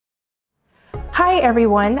Hi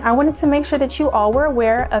everyone, I wanted to make sure that you all were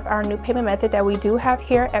aware of our new payment method that we do have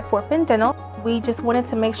here at Fort Bend Dental. We just wanted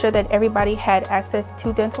to make sure that everybody had access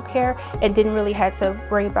to dental care and didn't really have to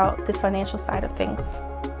worry about the financial side of things.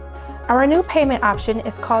 Our new payment option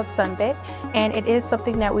is called Sunbit, and it is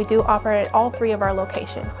something that we do offer at all 3 of our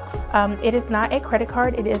locations. It is not a credit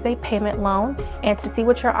card, it is a payment loan, and to see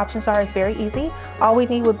what your options are is very easy. All we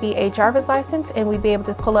need would be a driver's license and we'd be able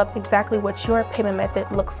to pull up exactly what your payment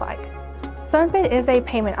method looks like. Sunbit is a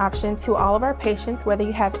payment option to all of our patients, whether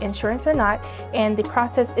you have insurance or not, and the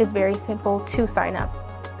process is very simple to sign up.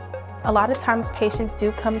 A lot of times patients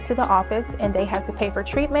do come to the office and they have to pay for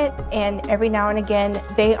treatment, and every now and again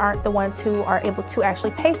they aren't the ones who are able to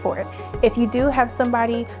actually pay for it. If you do have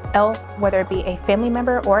somebody else, whether it be a family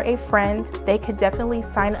member or a friend, they could definitely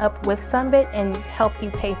sign up with Sunbit and help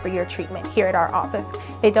you pay for your treatment here at our office.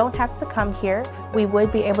 They don't have to come here. We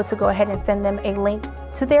would be able to go ahead and send them a link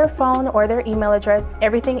to their phone or their email address.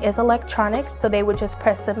 Everything is electronic, so they would just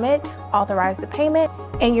press submit, authorize the payment,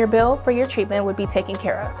 and your bill for your treatment would be taken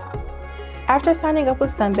care of. After signing up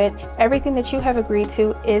with Sunbit, everything that you have agreed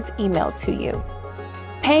to is emailed to you.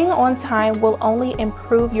 Paying on time will only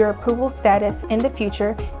improve your approval status in the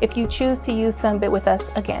future if you choose to use Sunbit with us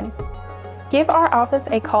again. Give our office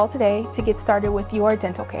a call today to get started with your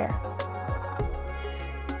dental care.